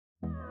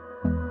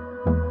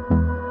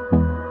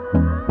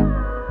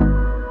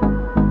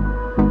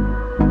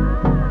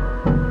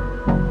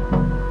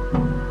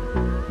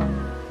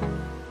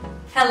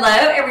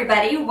Hello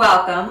everybody,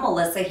 welcome.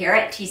 Melissa here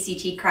at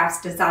TCT Crafts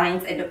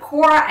Designs and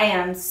Decor. I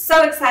am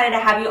so excited to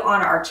have you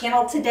on our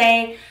channel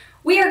today.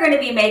 We are going to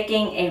be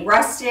making a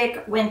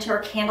rustic winter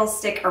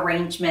candlestick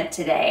arrangement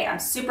today. I'm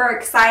super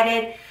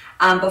excited.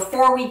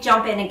 Before we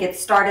jump in and get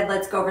started,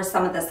 let's go over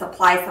some of the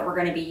supplies that we're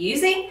going to be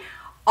using.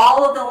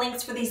 All of the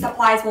links for these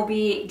supplies will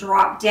be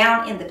dropped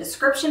down in the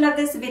description of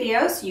this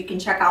video, so you can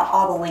check out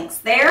all the links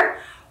there,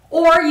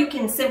 or you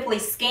can simply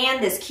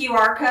scan this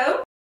QR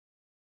code.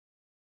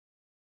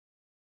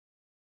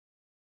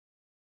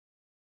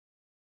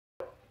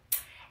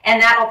 And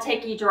that'll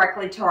take you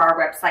directly to our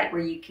website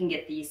where you can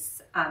get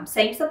these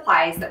same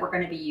supplies that we're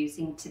going to be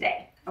using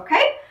today.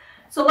 Okay,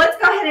 so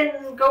let's go ahead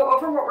and go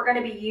over what we're going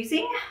to be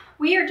using.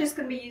 We are just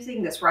going to be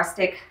using this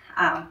rustic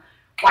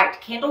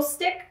white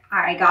candlestick.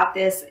 I got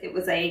this, it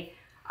was a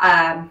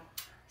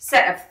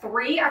set of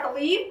 3, I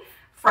believe,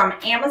 from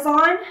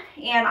Amazon.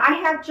 And I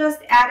have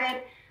just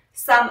added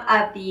some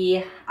of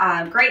the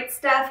great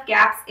stuff,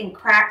 gaps and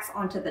cracks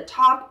onto the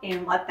top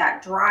and let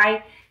that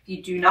dry. If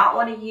you do not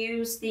want to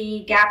use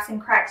the gaps and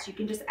cracks, you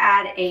can just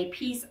add a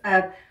piece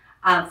of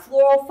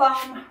floral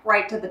foam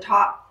right to the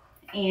top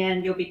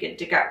and you'll be good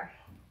to go.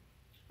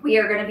 We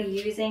are going to be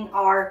using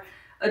our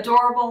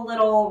adorable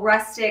little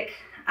rustic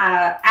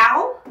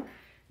owl.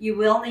 You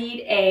will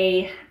need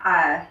a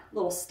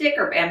little stick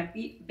or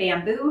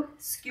bamboo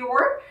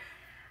skewer.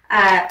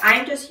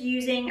 I'm just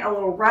using a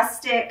little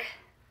rustic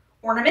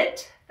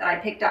ornament that I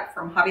picked up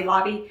from Hobby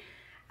Lobby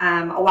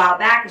a while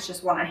back. It's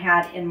just one I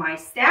had in my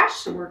stash,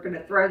 so we're going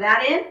to throw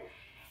that in.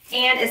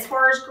 And as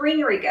far as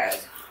greenery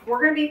goes,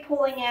 we're going to be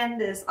pulling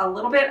in a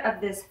little bit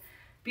of this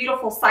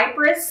beautiful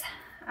cypress.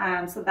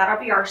 So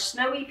that'll be our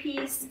snowy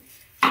piece.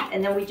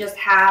 And then we just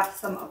have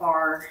some of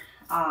our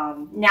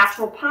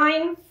natural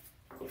pine.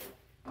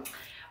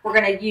 We're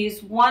going to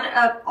use one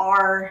of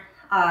our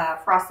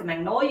frosted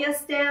magnolia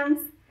stems.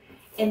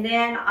 And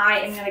then I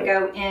am going to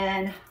go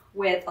in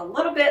with a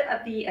little bit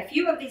of a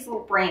few of these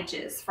little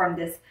branches from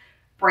this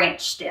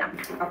branch stem.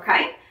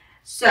 Okay,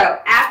 so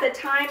at the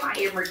time I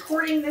am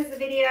recording this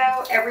video,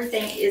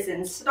 everything is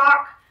in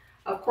stock.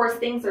 Of course,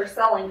 things are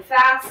selling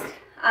fast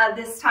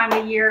this time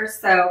of year,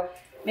 so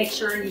make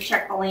sure you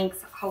check the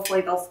links.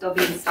 Hopefully they'll still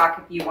be in stock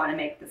if you want to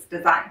make this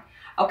design.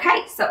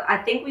 Okay, so I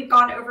think we've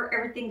gone over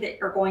everything that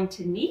you're going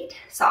to need,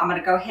 so I'm going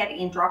to go ahead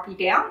and drop you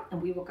down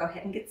and we will go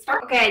ahead and get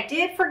started. Okay, I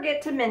did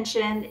forget to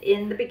mention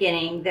in the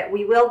beginning that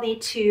we will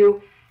need to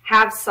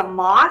have some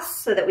moss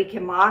so that we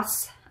can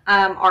moss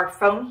our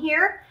foam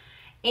here.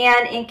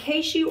 And in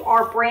case you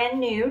are brand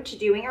new to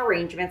doing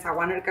arrangements, I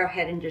wanted to go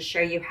ahead and just show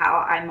you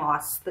how I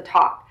moss the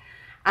top.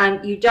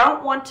 You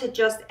don't want to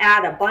just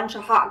add a bunch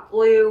of hot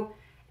glue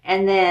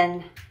and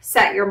then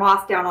set your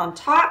moss down on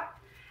top.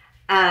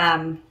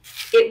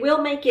 It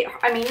will make it,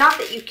 I mean, not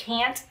that you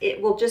can't, it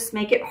will just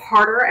make it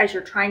harder as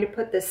you're trying to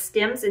put the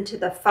stems into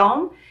the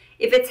foam.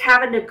 If it's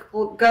having to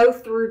go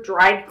through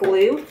dried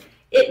glue,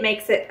 it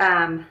makes it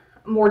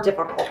more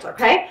difficult.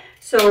 Okay,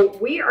 so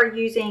we are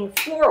using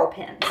floral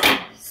pins.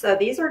 So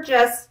these are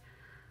just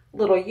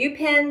little U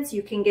pins.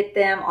 You can get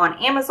them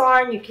on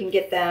Amazon, you can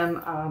get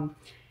them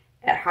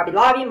at Hobby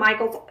Lobby,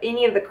 Michael's,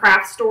 any of the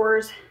craft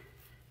stores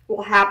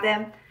will have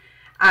them.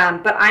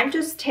 But I'm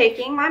just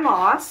taking my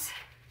moss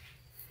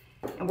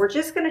and we're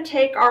just going to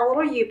take our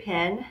little U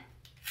pin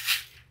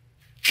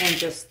and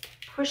just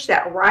push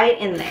that right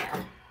in there.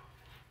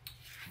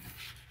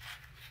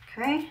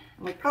 Okay,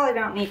 we probably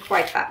don't need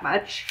quite that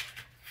much.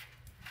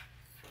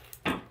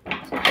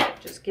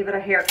 Just give it a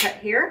haircut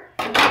here.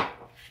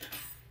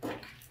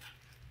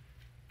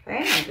 Okay,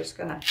 I'm just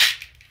going to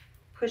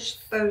push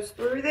those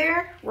through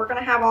there. We're going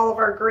to have all of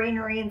our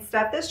greenery and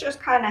stuff. This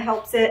just kind of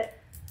helps it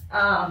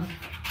hide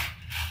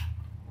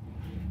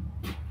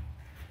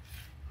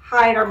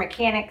our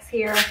mechanics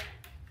here.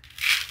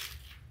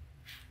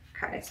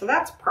 Okay, so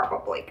that's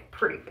probably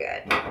pretty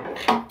good.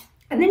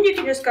 And then you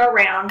can just go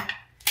around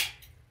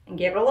and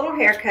give it a little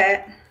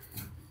haircut.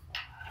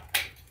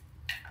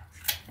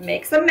 It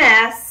makes a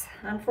mess,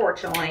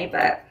 unfortunately,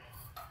 but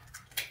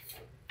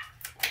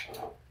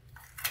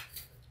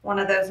one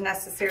of those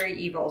necessary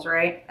evils,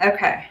 right?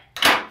 Okay.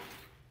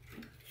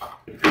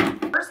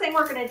 First thing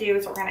we're going to do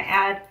is we're going to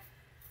add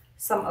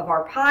some of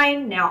our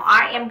pine. Now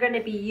I am going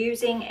to be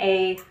using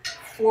a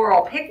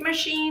floral pick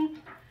machine.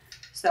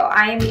 So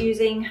I am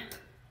using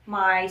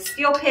my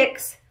Steel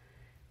Picks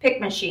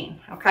pick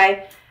machine,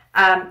 okay?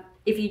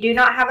 If you do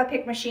not have a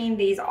pick machine,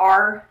 these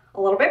are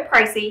a little bit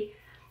pricey.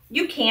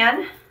 You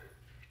can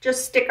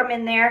just stick them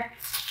in there.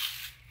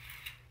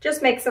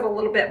 Just makes it a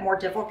little bit more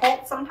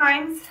difficult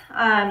sometimes.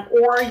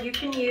 Or you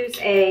can use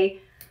a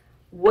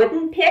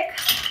wooden pick.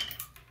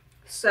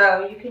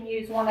 So you can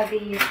use one of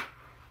these.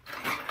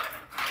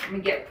 Let me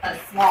get a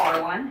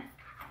smaller one.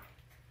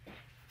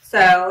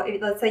 So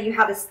let's say you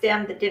had a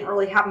stem that didn't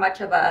really have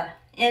much of a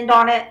end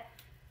on it.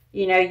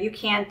 You know, you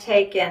can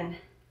take and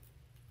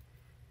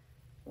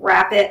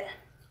wrap it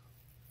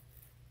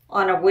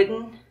on a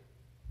wooden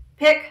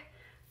pick.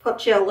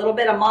 Put you a little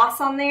bit of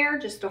moss on there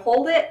just to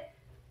hold it,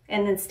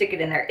 and then stick it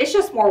in there. It's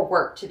just more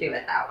work to do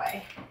it that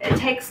way. It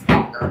takes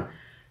longer.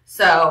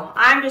 So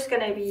I'm just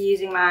going to be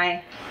using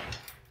my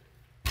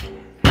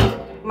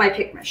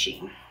pick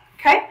machine.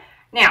 Okay,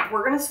 now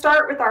we're going to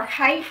start with our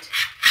height.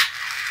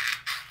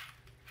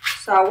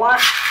 So I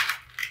want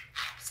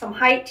some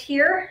height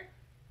here.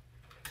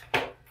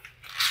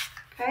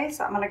 Okay,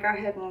 so I'm going to go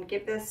ahead and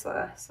give this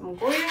some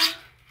glue.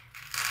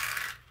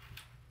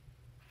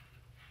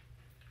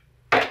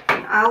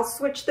 And I'll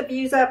switch the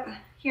views up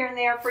here and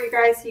there for you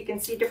guys so you can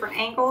see different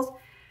angles.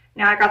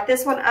 Now I got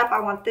this one up.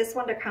 I want this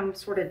one to come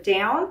sort of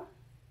down.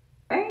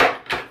 Okay,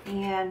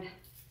 and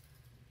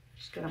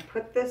just going to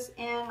put this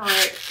in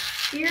right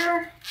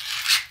here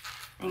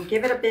and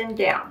give it a bend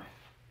down.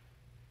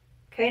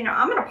 Okay, now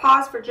I'm going to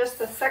pause for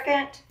just a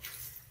second.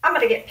 I'm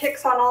going to get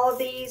picks on all of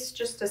these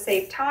just to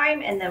save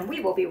time, and then we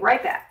will be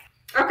right back.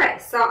 Okay,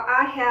 so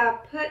I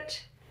have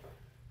put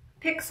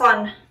picks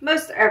on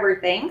most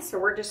everything, so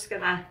we're just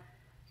going to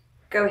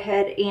go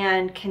ahead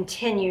and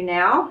continue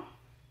now.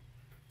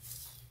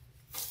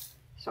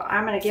 So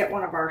I'm going to get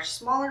one of our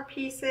smaller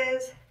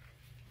pieces.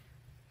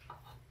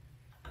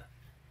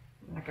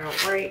 I'm going to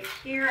go right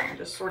here and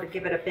just sort of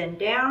give it a bend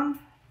down.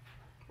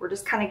 We're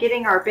just kind of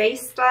getting our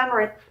base done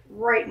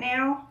right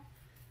now.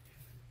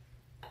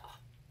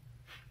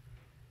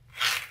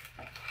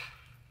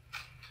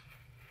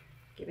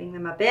 Giving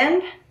them a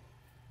bend.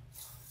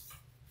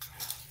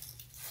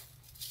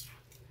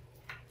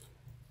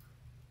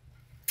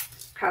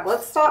 Okay,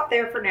 let's stop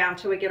there for now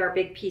until we get our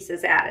big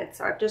pieces added.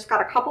 So I've just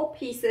got a couple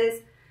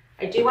pieces.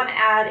 I do want to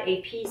add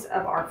a piece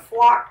of our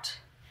flocked.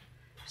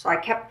 So I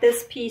kept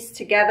this piece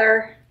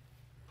together.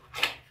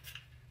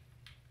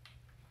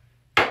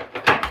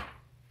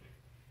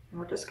 And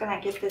we're just going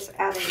to get this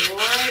added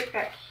right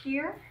back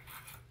here.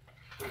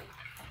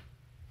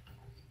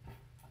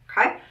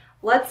 Okay,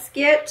 let's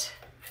get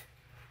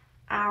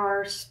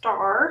our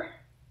star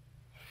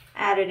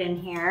added in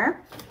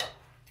here.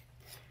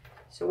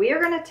 So we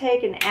are going to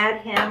take and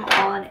add him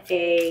on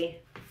a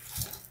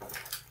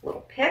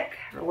little pick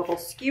or a little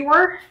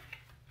skewer.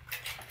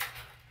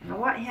 And I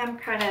want him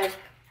kind of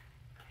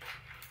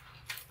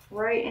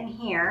right in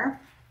here.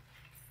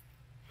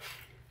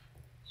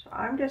 So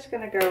I'm just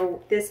going to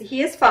go,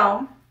 he is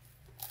foam.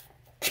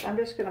 So I'm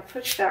just going to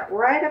push that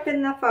right up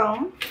in the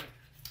foam.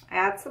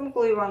 Add some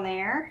glue on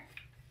there.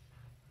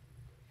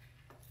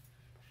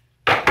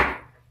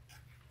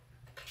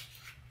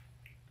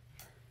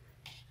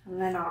 And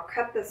then I'll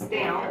cut this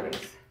down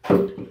because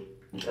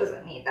it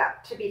doesn't need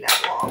that to be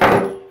that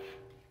long.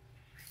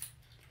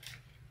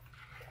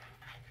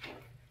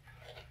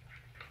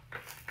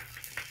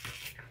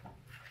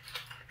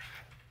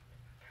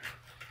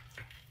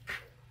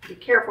 Be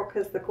careful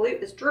because the glue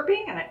is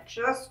dripping and it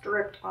just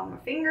dripped on my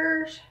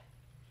fingers.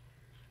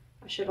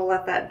 I should have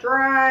let that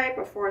dry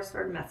before I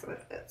started messing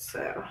with it.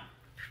 So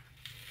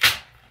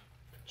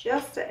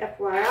just a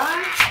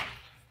FYI,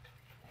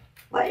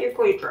 let your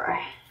glue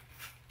dry.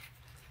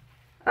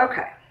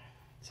 Okay,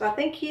 so I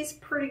think he's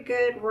pretty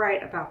good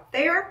right about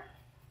there.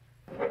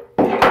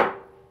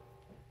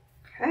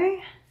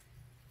 Okay,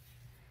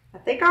 I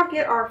think I'll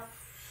get our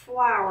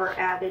flower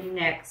added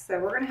next. So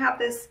we're going to have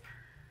this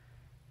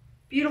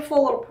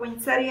beautiful little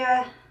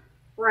poinsettia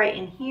right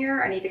in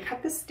here. I need to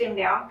cut the stem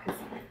down because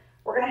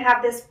we're going to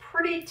have this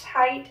pretty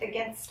tight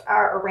against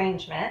our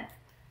arrangement.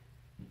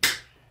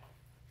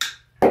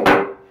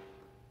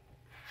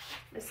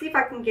 Let's see if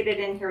I can get it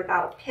in here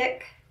without a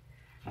pick.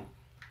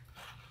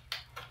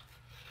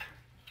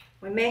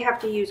 We may have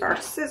to use our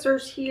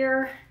scissors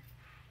here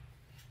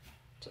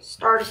to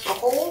start us a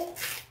hole.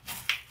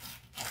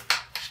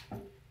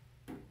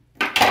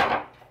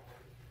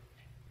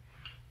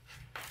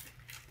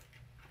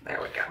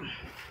 There we go.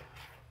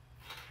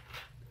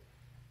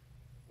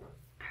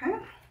 Okay.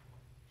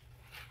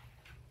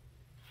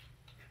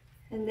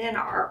 And then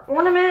our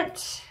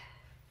ornament,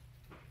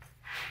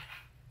 I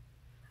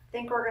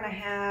think we're going to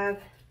have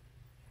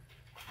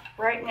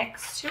right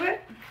next to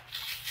it.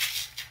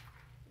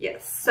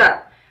 Yes,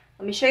 so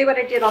let me show you what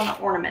I did on the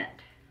ornament.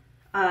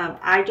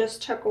 I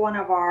just took one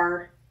of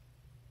our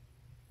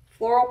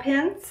floral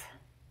pins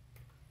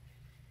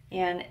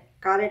and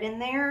got it in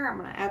there. I'm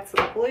going to add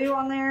some glue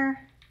on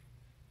there.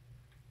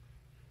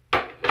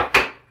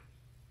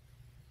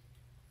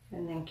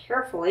 And then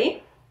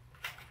carefully,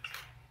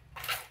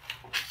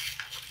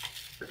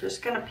 we're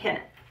just going to pin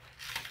it.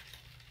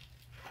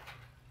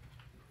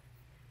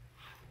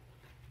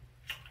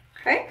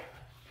 Okay.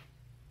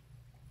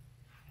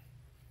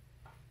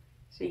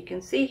 So you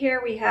can see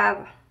here we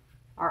have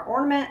our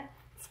ornament.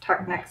 It's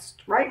tucked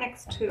right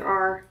next to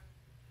our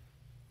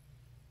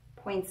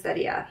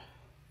poinsettia.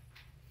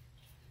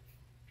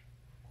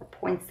 Or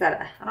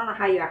poinsettia. I don't know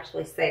how you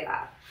actually say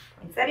that.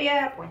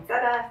 Poinsettia,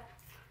 poinsettia.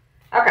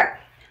 Okay.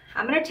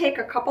 I'm going to take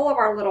a couple of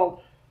our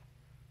little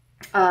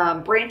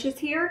branches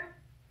here.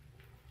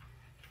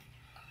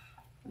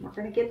 And we're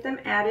going to get them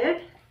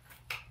added.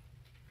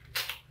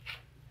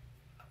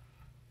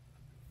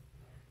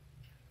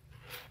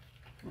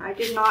 I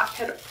did not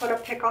put a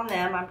pick on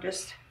them. I'm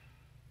just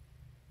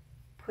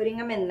putting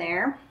them in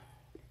there.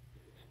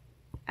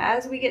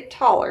 as we get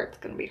taller, it's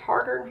going to be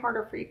harder and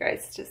harder for you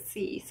guys to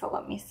see. So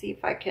let me see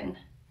if I can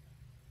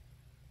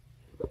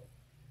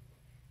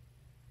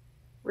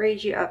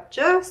raise you up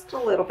just a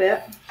little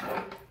bit.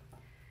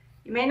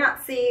 You may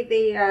not see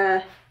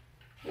the,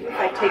 maybe if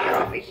I take it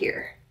off of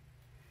here.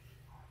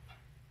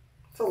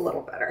 It's a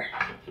little better.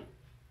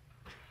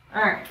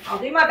 All right, I'll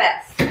do my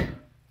best.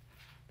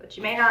 But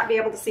you may not be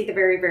able to see the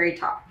very, very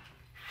top.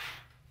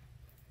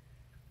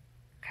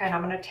 Okay, and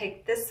I'm going to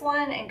take this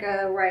one and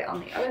go right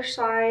on the other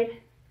side.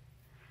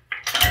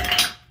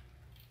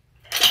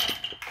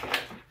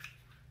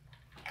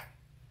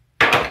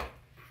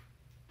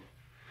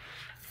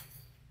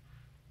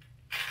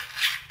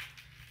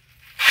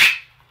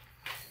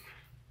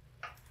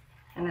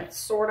 And it's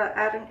sort of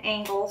at an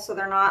angle, so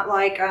they're not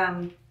like,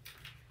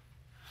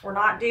 we're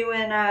not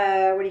doing,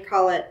 what do you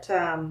call it,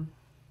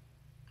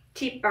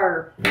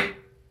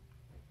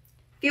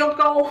 field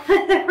goal.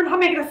 We're not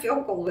making a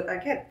field goal with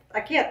it. I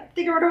can't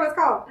think of what it was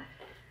called.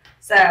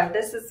 So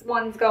this is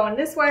one's going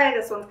this way,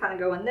 this one's kind of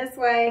going this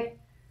way.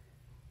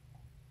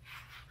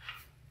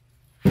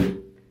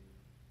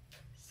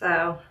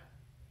 So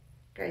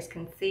you guys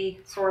can see,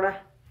 sort of.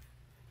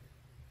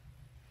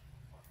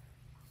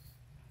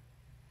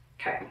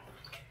 Okay.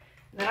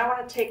 Then I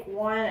want to take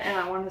one and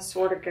I want to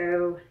sort of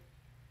go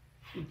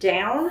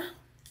down.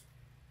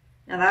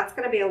 Now that's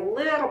going to be a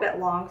little bit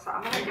long, so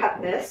I'm going to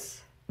cut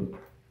this.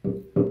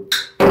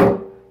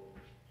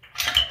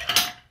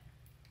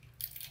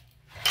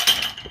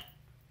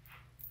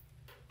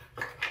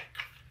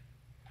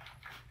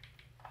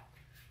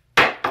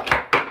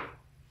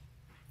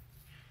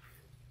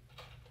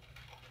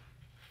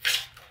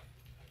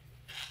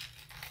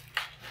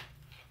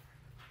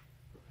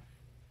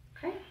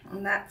 Okay,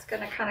 and that's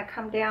going to kind of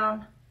come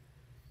down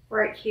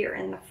right here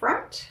in the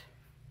front.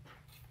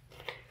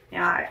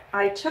 Now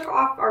I took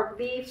off our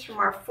leaves from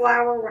our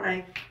flower when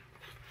I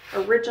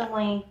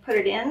originally put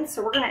it in,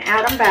 so we're going to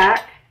add them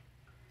back.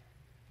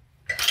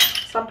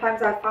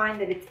 Sometimes I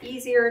find that it's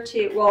easier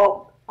to,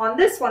 well, on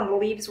this one the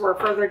leaves were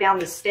further down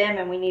the stem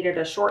and we needed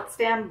a short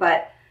stem,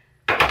 but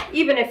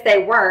even if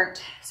they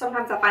weren't,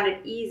 sometimes I find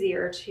it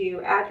easier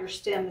to add your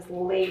stems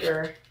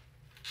later.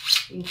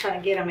 You can kind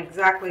of get them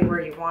exactly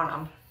where you want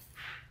them.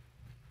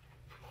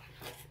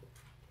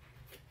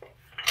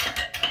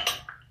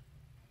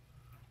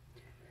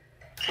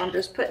 So I'm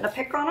just putting a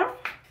pick on them.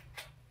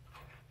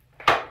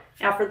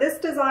 Now for this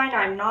design,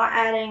 I'm not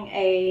adding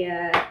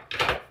a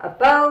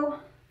bow.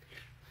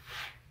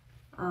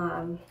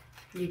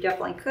 You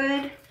definitely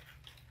could.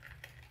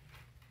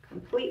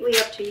 Completely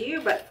up to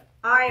you, but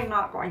I am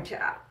not going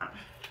to add one.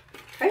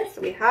 Okay,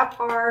 so we have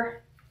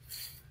our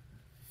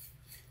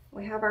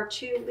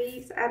two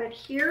leaves added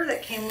here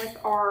that came with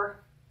our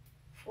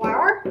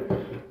flower.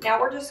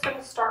 Now we're just going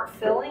to start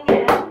filling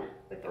in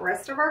with the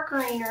rest of our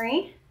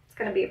greenery. It's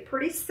going to be a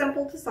pretty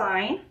simple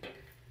design.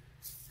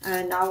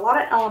 Not a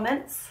lot of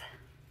elements.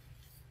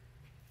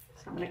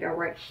 So I'm going to go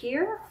right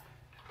here.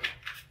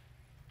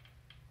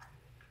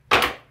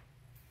 Of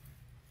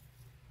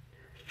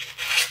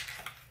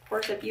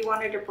course, if you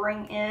wanted to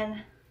bring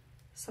in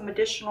some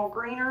additional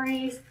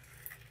greeneries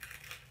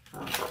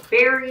or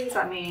berries,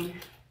 I mean,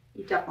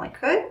 you definitely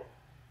could.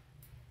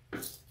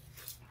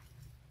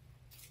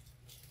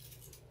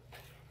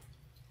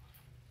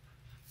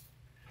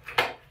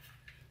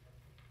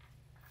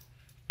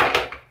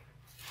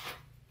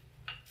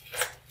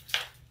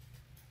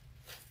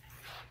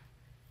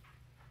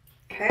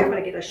 Okay, I'm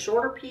going to get a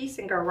shorter piece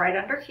and go right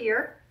under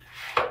here.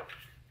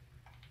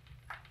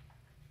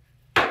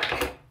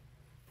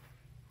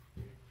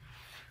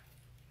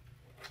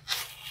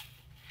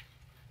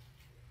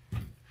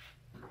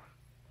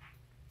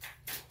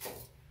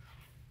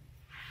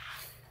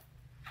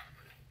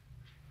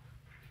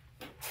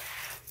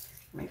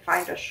 Let me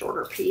find a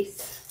shorter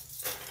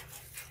piece.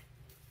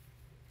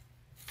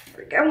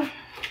 There we go.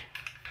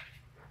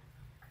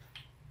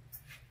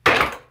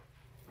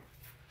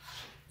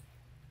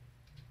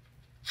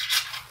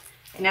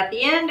 And at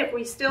the end, if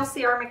we still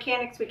see our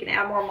mechanics, we can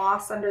add more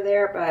moss under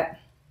there, but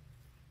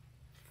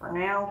for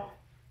now,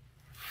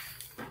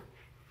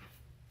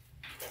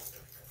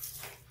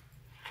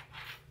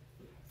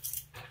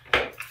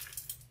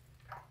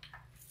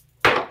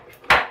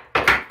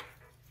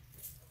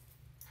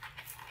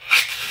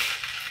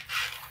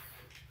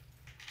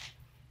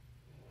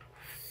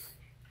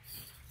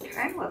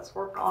 okay, let's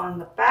work on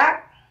the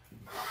back.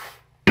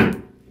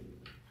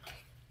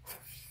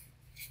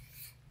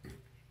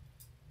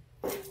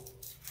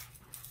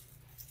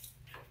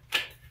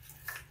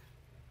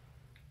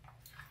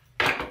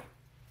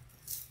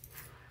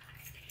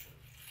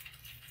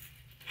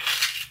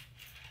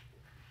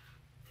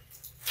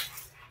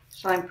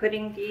 So I'm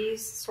putting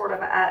these sort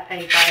of at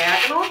a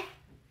diagonal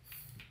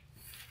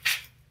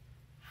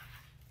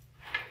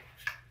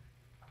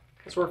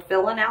because we're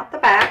filling out the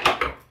back.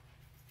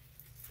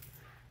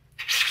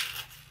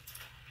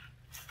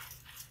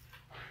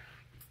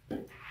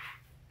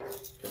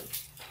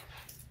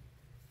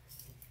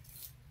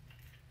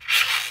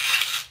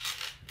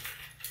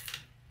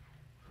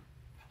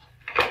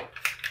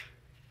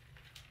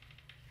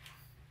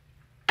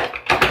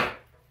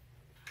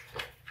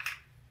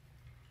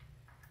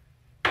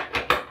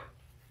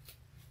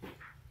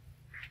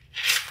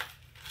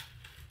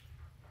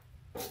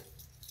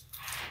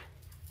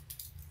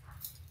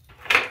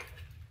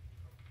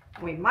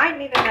 We might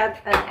need an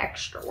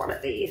extra one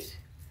of these,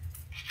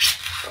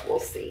 but we'll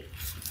see.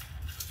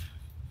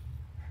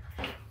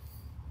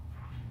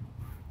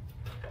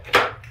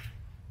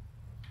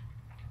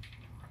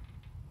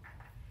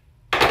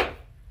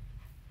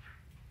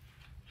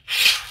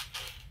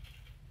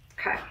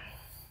 Okay,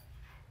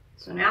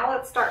 so now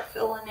let's start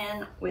filling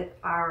in with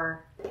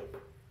our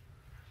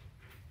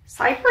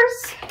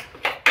cypress.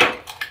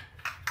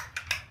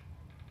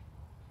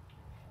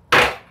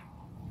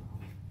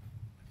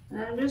 And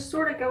I'm just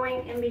sort of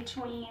going in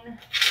between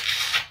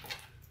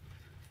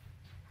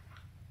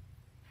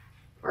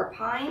our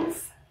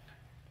pines.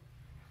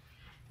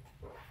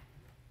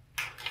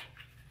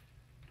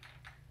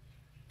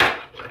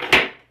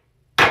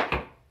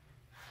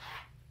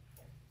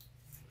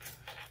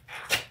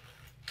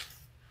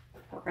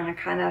 We're going to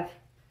kind of,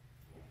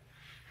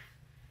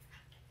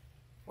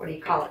 what do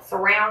you call it,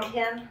 surround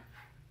him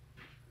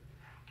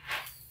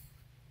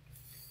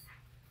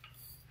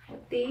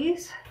with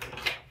these.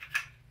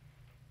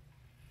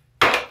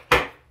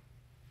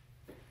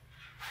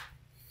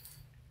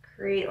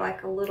 Create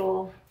like a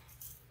little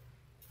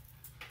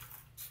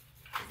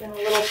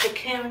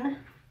cocoon.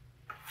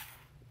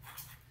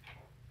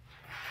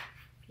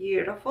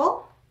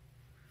 Beautiful.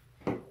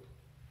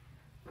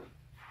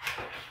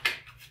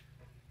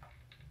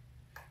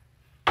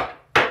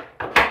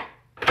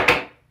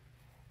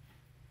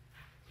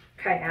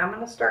 Okay, now I'm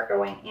going to start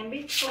going in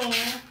between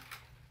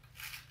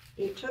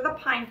each of the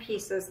pine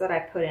pieces that I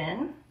put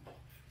in.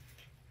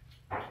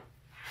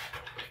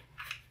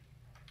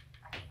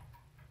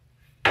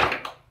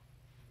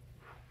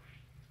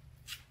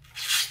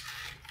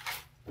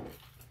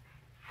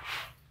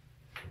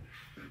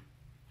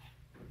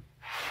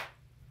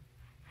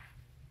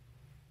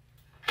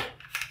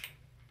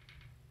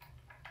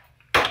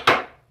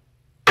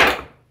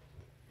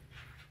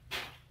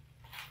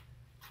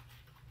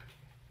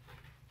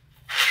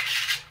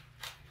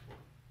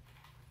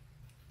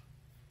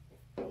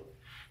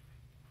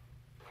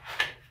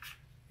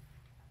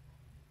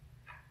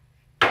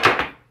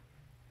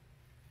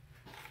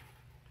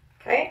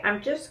 Okay,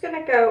 I'm just going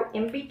to go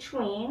in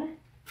between,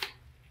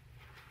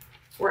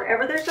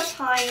 wherever there's a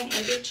pine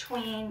in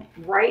between,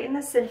 right in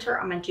the center.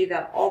 I'm going to do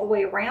that all the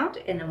way around,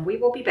 and then we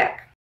will be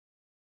back.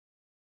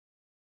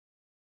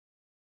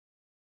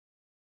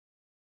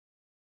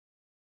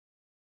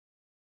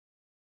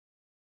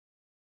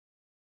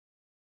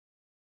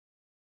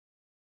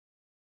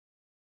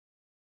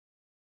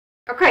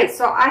 Okay,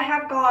 so I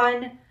have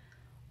gone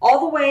all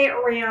the way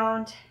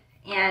around,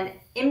 and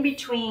in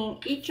between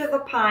each of the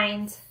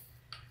pines,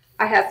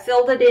 I have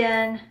filled it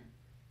in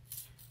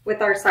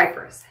with our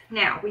cypress.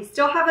 Now, we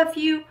still have a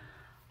few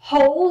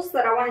holes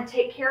that I want to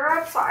take care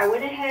of, so I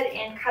went ahead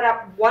and cut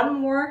up one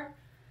more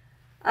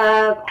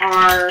of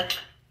our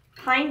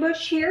pine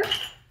bush here.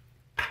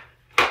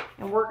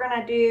 And we're going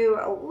to do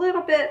a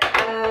little bit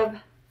of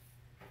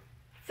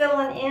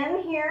filling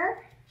in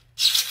here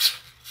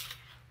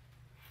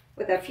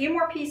with a few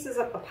more pieces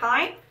of the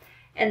pine.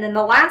 And then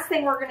the last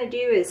thing we're going to do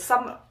is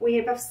we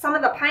have some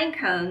of the pine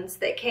cones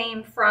that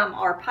came from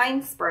our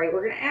pine spray.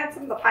 We're going to add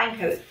some of the pine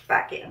cones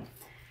back in,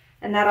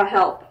 and that'll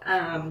help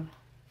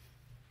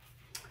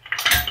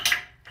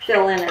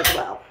fill in as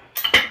well.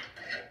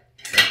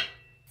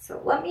 So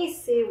let me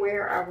see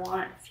where I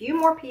want a few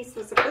more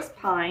pieces of this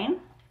pine,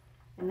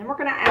 and then we're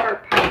going to add our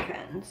pine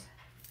cones.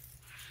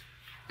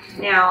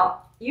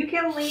 Now, you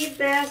can leave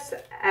this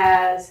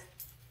as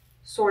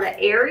sort of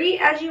airy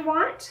as you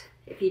want.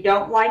 If you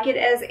don't like it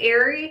as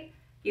airy,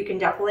 you can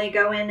definitely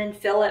go in and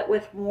fill it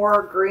with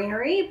more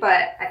greenery,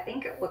 but I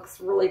think it looks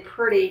really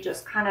pretty,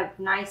 just kind of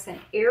nice and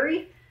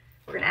airy.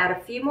 We're going to add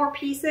a few more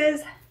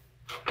pieces.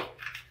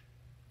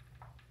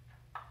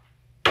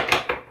 I'm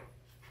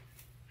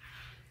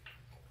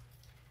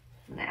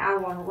going to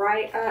add one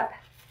right up,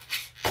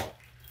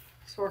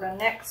 sort of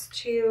next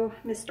to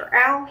Mr.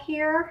 Owl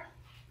here.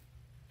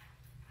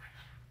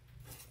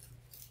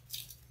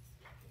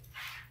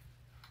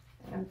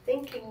 I'm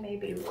thinking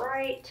maybe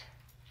right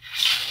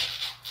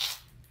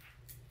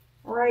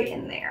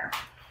in there.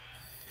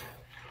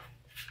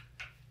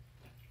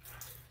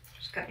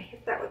 Just gotta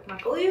hit that with my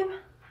glue.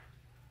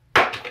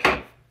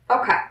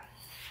 Okay.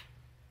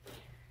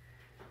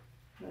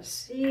 Let's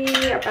see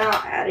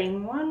about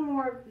adding one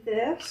more of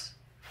this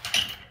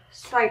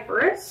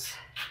cypress.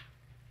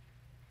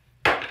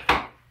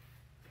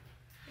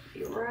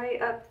 Be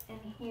right up in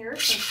here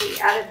since we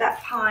added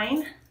that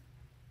pine.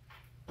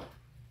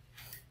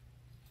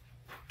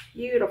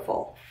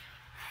 Beautiful.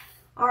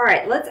 All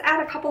right, let's add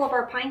a couple of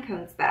our pine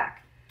cones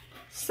back.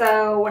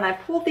 So when I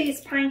pull these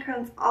pine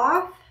cones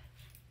off,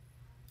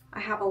 I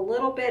have a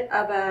little bit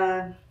of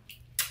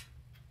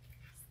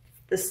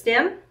the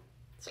stem.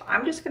 So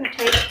I'm just going to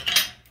take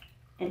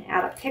and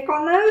add a pick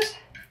on those.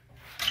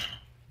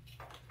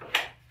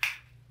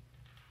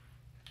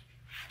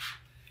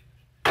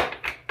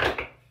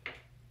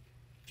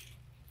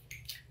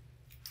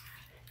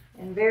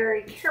 And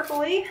very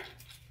carefully,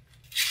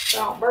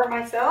 so I don't burn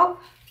myself,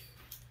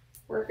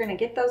 we're going to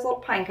get those little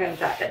pine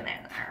cones up in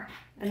there.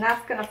 And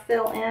that's going to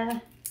fill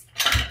in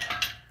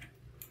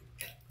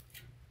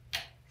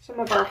some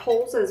of our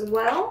holes as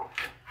well.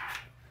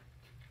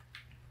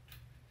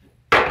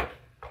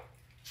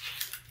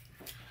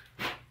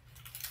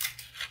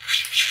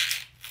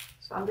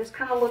 So I'm just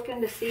kind of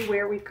looking to see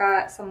where we've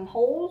got some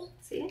holes.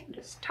 See,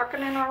 just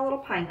tucking in our little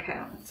pine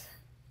cones.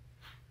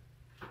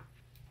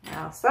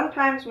 Now,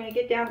 sometimes when you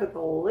get down to the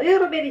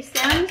little bitty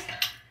stems,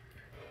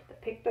 the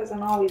pick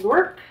doesn't always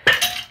work,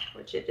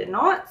 which it did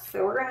not.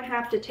 So we're going to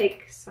have to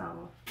take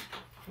some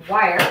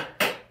wire.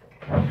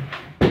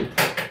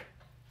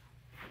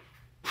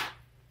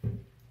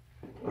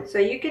 So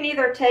you can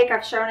either take,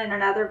 I've shown in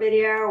another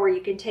video, or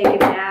you can take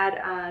and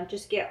add,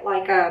 just get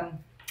like a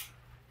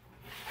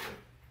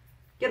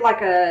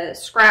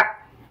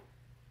scrap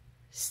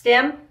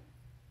stem,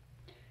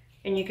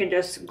 and you can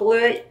just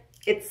glue it.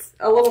 It's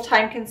a little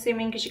time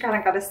consuming because you kind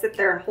of got to sit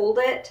there and hold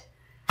it.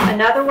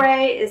 Another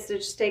way is to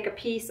just take a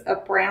piece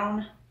of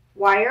brown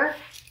wire,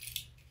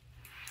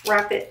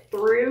 wrap it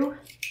through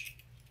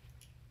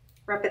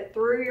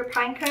your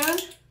pine cone,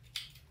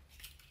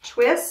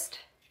 twist,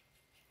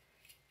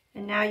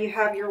 and now you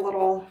have your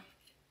little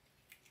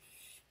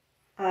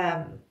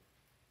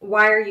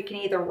wire. You can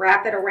either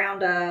wrap it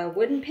around a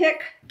wooden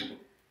pick,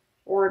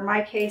 or in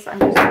my case, I'm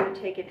just going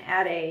to take and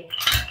add a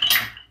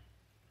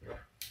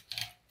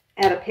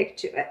pick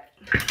to it.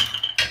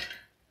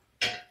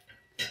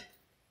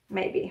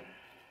 Maybe.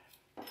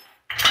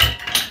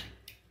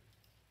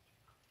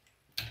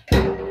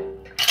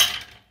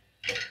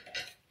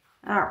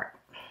 All right.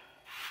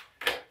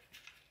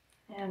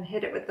 And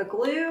hit it with the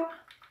glue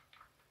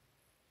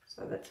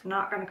so that's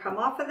not going to come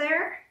off of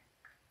there.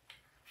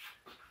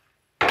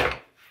 We're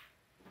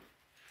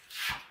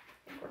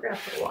going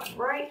to put one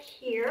right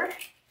here.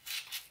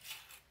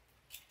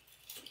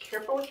 Be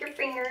careful with your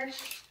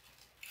fingers.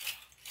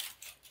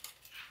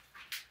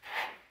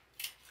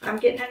 I'm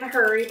getting in a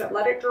hurry, but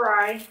let it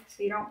dry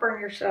so you don't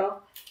burn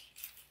yourself.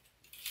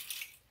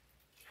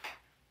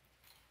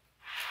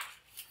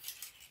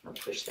 I'll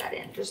push that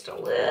in just a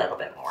little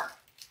bit more.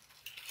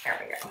 There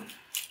we go.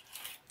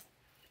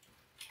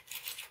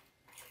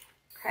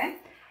 Okay,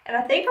 and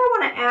I think I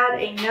want to add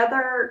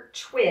another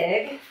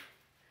twig.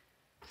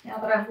 Now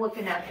that I'm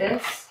looking at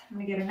this, I'm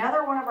going to get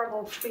another one of our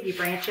little twiggy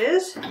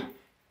branches. I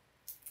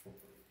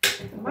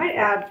might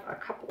add a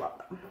couple of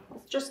them.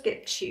 Let's just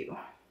get 2.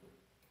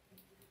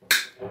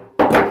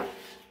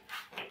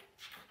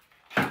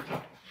 I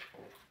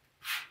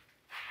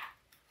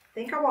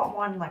think I want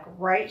one like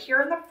right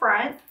here in the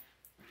front.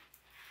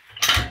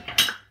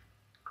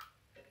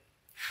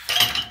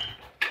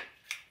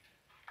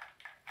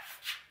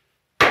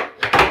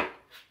 I'm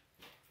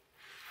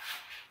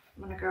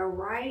going to go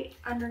right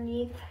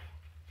underneath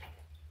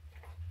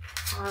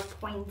our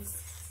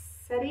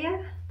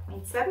poinsettia,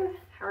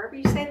 however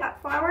you say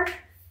that flower.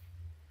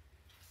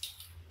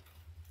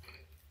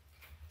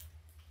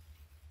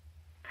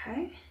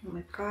 Okay, and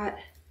we've got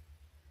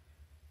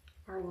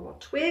our little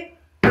twig.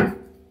 If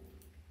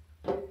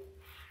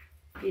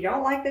you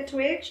don't like the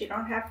twigs, you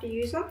don't have to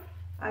use them.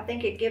 I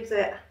think it gives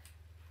it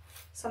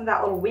some of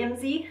that little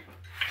whimsy,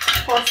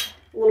 plus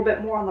a little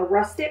bit more on the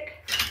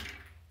rustic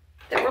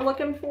that we're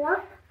looking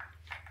for.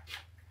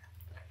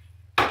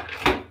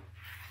 Okay,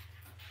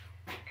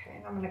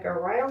 and I'm going to go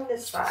right on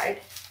this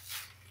side.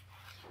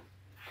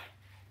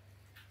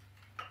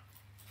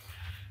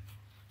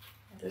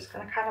 I'm just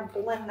going to kind of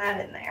blend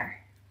that in there.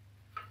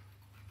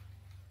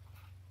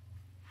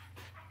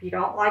 If you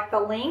don't like the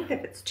length,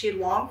 if it's too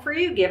long for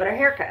you, give it a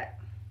haircut.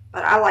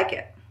 But I like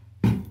it.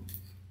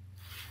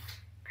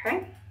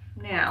 Okay,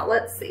 now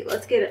let's see.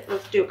 Let's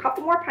do a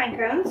couple more pine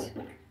cones.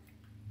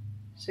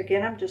 So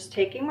again, I'm just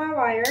taking my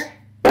wire.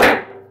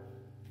 I'm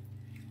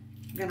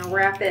gonna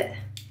wrap it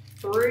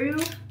through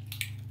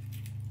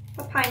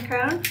the pine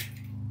cone,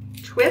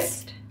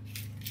 twist.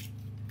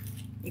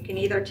 You can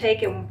either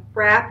take and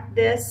wrap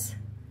this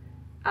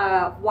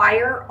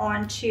wire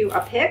onto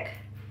a pick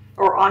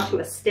or onto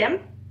a stem.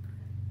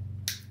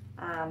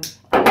 I'm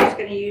just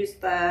going to use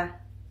the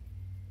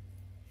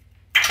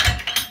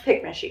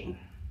pick machine.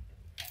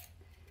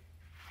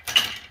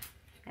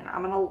 And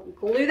I'm going to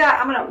glue that.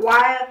 I'm going to,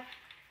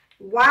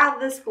 while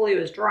this glue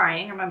is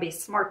drying, I'm going to be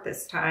smart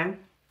this time.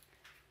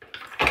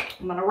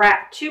 I'm going to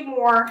wrap 2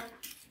 more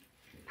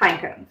pine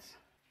cones.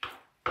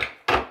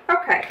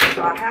 Okay,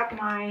 so I have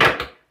my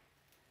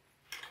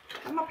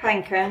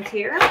pine cones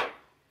here.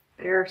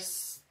 They're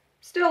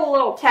still a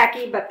little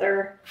tacky, but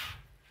they're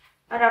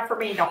enough for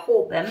me to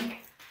hold them.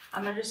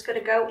 I'm just going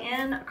to go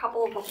in a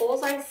couple of the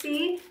holes I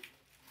see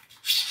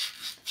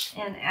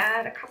and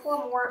add a couple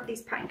of more of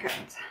these pine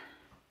cones.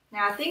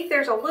 Now I think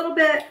there's a little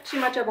bit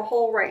too much of a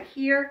hole right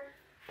here,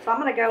 so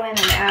I'm going to go in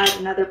and add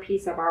another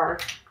piece of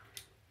our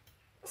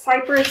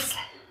Cypress.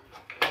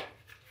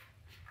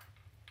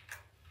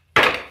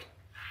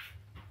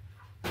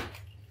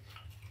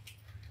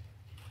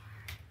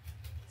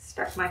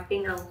 Stuck my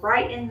finger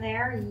right in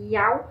there.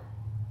 Yow.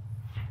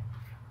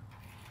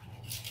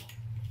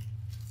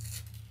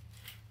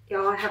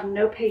 Y'all, I have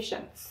no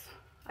patience.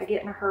 I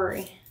get in a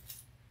hurry.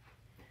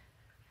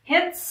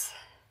 Hence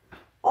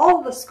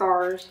all the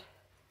scars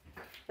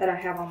that I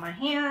have on my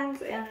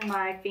hands and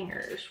my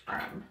fingers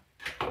from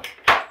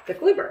the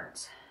glue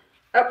burns.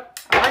 Oh,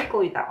 I already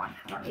glued that one.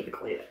 I don't need to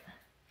glue it.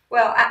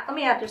 Well, let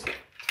me add just a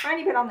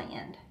tiny bit on the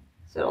end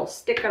so it'll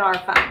stick in our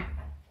foam. I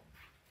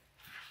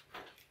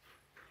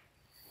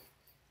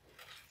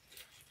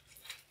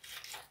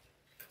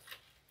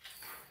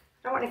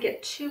don't want to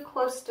get too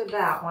close to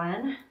that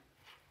one.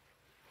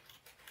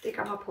 I think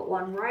I'm going to put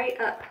one right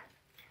up.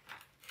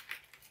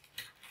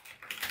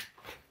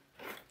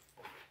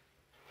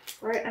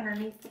 Right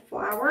underneath the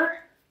flower.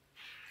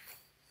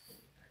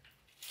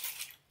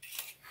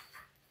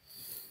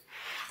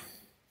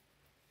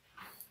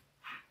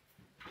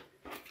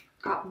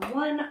 Got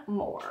one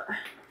more.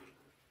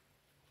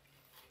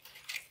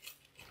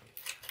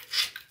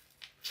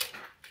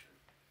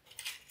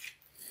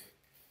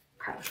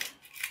 Okay.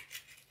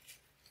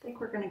 I think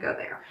we're going to go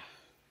there.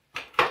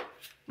 I'm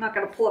not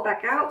going to pull it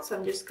back out, so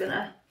I'm just going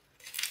to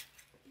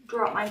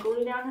drop my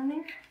glue down in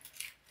there.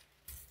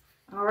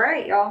 All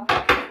right, y'all.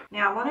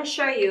 Now I want to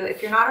show you,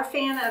 if you're not a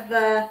fan of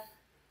the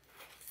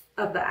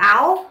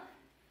owl,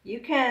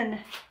 you can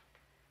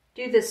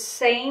do the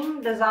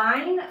same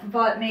design,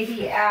 but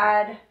maybe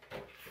add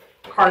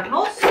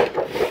cardinals.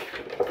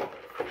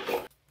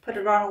 Put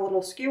it on a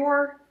little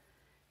skewer.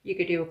 You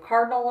could do a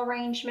cardinal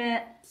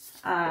arrangement.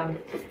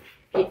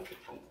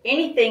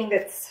 Anything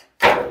that's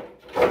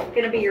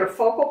going to be your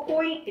focal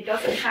point. It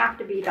doesn't have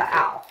to be the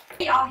owl.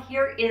 Y'all,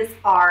 here is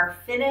our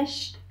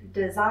finished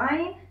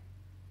design.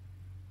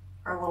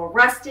 Our little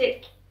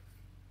rustic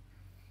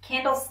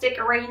candlestick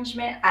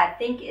arrangement. I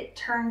think it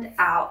turned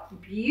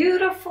out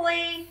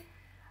beautifully.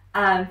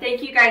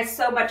 Thank you guys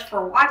so much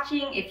for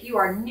watching. If you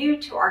are new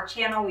to our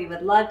channel, we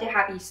would love to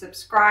have you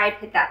subscribe.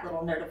 Hit that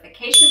little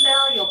notification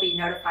bell. You'll be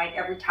notified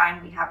every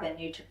time we have a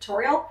new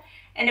tutorial.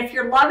 And if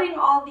you're loving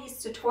all these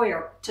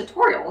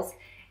tutorials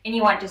and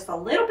you want just a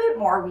little bit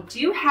more, we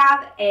do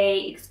have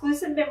a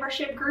exclusive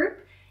membership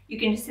group. You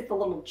can just hit the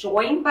little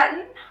join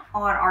button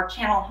on our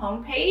channel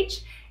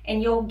homepage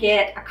and you'll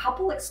get a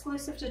couple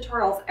exclusive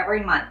tutorials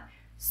every month.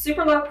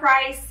 Super low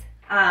price.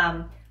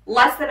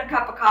 Less than a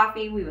cup of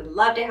coffee. We would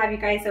love to have you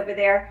guys over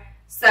there.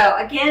 So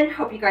again,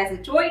 hope you guys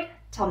enjoyed.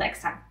 Till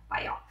next time.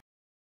 Bye y'all.